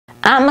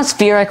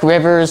Atmospheric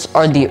rivers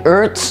are the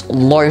Earth's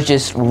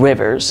largest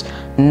rivers,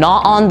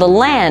 not on the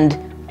land,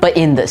 but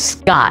in the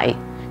sky.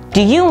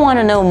 Do you want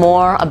to know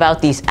more about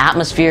these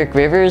atmospheric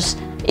rivers?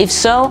 If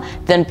so,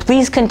 then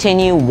please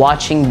continue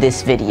watching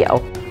this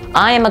video.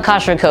 I am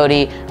Akash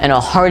Rakoti, and a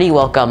hearty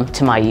welcome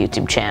to my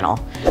YouTube channel.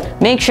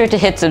 Make sure to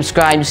hit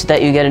subscribe so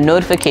that you get a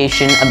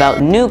notification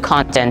about new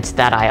content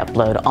that I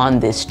upload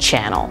on this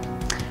channel.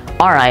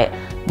 Alright,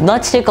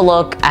 let's take a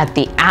look at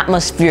the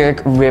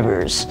atmospheric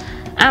rivers.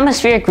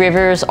 Atmospheric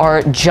rivers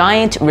are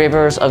giant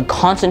rivers of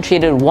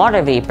concentrated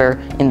water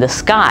vapor in the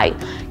sky,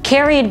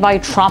 carried by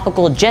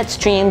tropical jet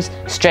streams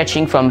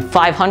stretching from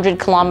 500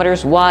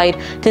 kilometers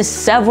wide to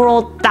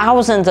several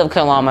thousands of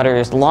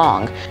kilometers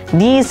long.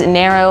 These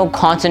narrow,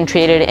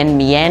 concentrated, and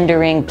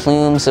meandering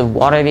plumes of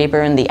water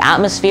vapor in the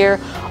atmosphere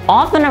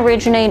often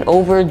originate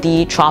over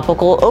the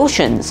tropical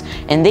oceans,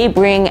 and they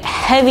bring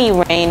heavy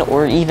rain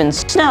or even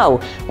snow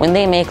when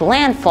they make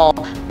landfall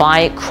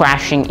by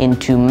crashing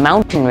into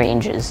mountain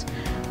ranges.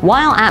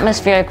 While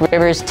atmospheric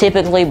rivers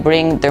typically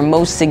bring their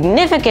most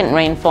significant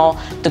rainfall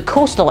to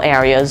coastal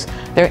areas,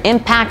 their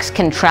impacts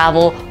can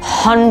travel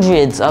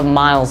hundreds of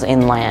miles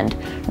inland,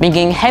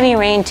 bringing heavy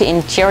rain to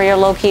interior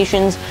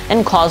locations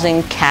and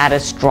causing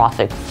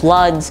catastrophic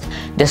floods,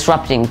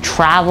 disrupting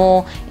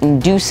travel,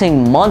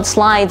 inducing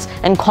mudslides,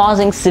 and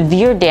causing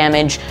severe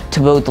damage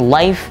to both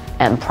life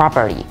and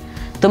property.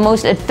 The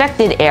most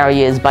affected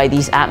areas by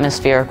these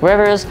atmospheric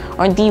rivers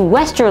are the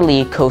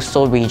westerly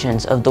coastal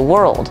regions of the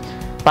world.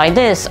 By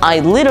this, I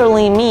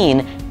literally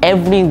mean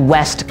every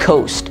west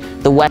coast.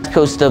 The west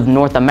coast of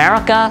North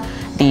America,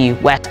 the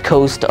west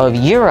coast of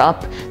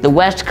Europe, the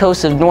west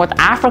coast of North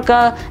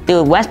Africa,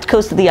 the west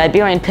coast of the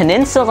Iberian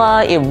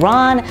Peninsula,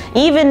 Iran,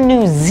 even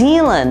New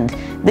Zealand.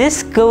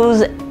 This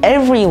goes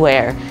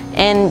everywhere.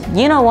 And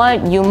you know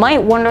what? You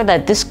might wonder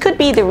that this could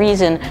be the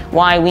reason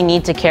why we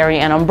need to carry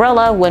an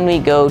umbrella when we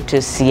go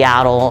to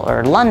Seattle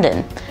or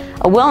London.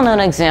 A well-known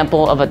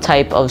example of a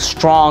type of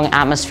strong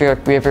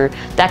atmospheric river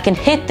that can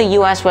hit the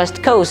US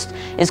West Coast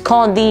is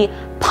called the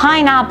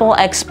Pineapple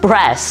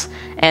Express,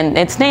 and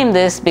it's named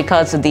this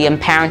because of the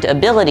apparent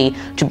ability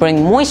to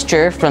bring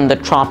moisture from the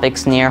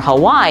tropics near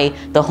Hawaii,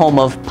 the home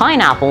of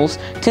pineapples,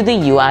 to the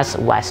US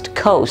West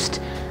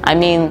Coast. I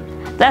mean,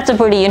 that's a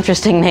pretty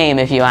interesting name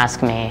if you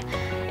ask me.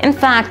 In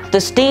fact,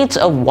 the states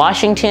of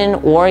Washington,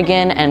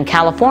 Oregon, and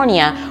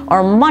California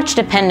are much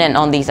dependent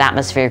on these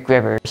atmospheric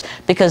rivers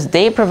because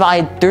they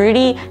provide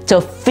 30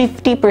 to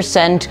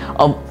 50%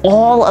 of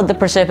all of the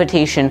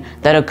precipitation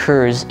that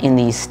occurs in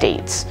these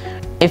states.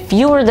 If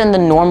fewer than the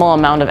normal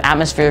amount of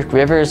atmospheric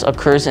rivers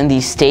occurs in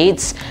these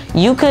states,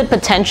 you could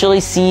potentially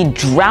see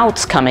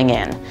droughts coming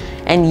in.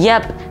 And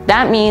yep,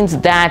 that means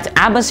that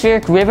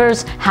atmospheric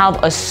rivers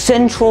have a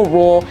central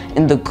role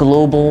in the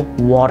global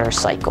water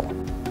cycle.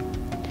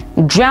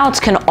 Droughts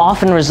can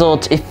often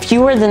result if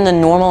fewer than the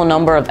normal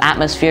number of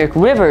atmospheric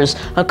rivers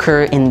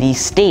occur in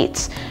these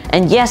states.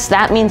 And yes,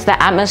 that means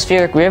that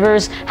atmospheric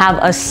rivers have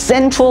a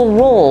central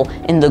role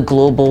in the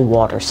global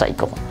water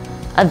cycle.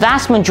 A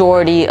vast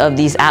majority of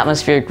these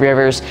atmospheric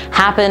rivers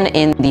happen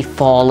in the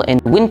fall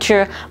and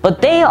winter,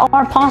 but they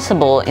are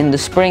possible in the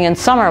spring and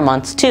summer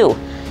months too.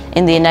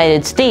 In the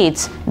United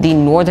States, the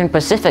northern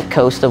Pacific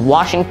coast of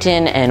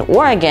Washington and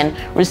Oregon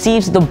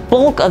receives the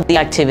bulk of the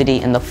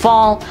activity in the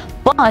fall,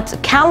 but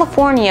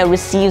California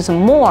receives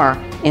more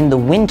in the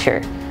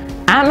winter.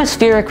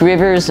 Atmospheric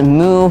rivers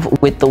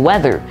move with the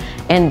weather,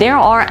 and there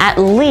are at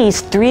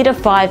least 3 to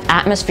 5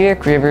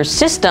 atmospheric river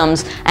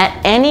systems at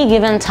any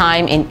given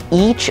time in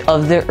each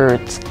of the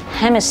Earth's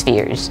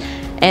hemispheres.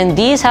 And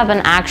these have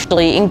been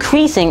actually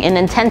increasing in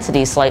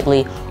intensity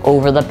slightly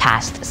over the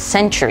past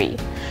century.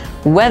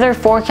 Weather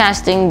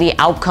forecasting the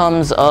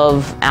outcomes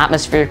of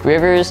atmospheric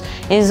rivers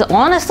is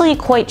honestly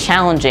quite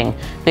challenging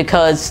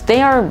because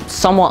they are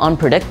somewhat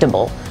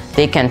unpredictable.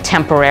 They can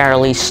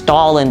temporarily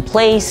stall in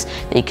place,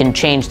 they can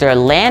change their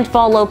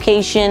landfall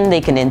location,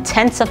 they can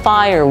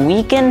intensify or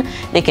weaken,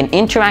 they can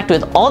interact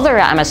with other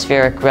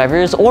atmospheric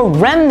rivers or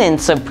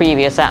remnants of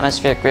previous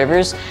atmospheric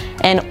rivers,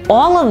 and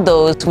all of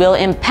those will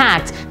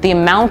impact the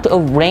amount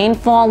of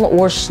rainfall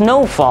or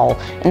snowfall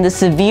and the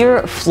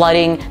severe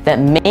flooding that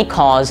may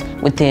cause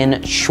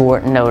within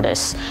short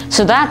notice.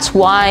 So that's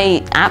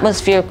why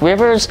atmospheric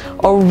rivers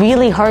are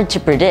really hard to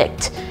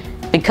predict,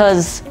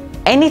 because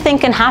anything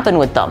can happen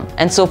with them,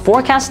 and so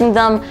forecasting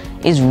them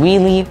is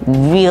really,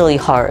 really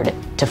hard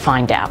to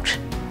find out.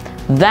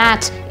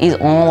 That is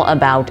all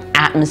about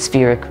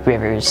atmospheric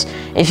rivers.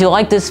 If you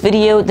like this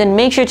video, then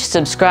make sure to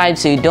subscribe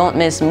so you don't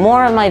miss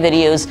more of my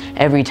videos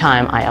every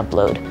time I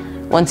upload.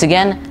 Once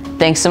again,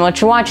 thanks so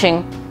much for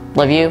watching.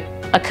 Love you,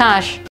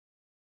 Akash.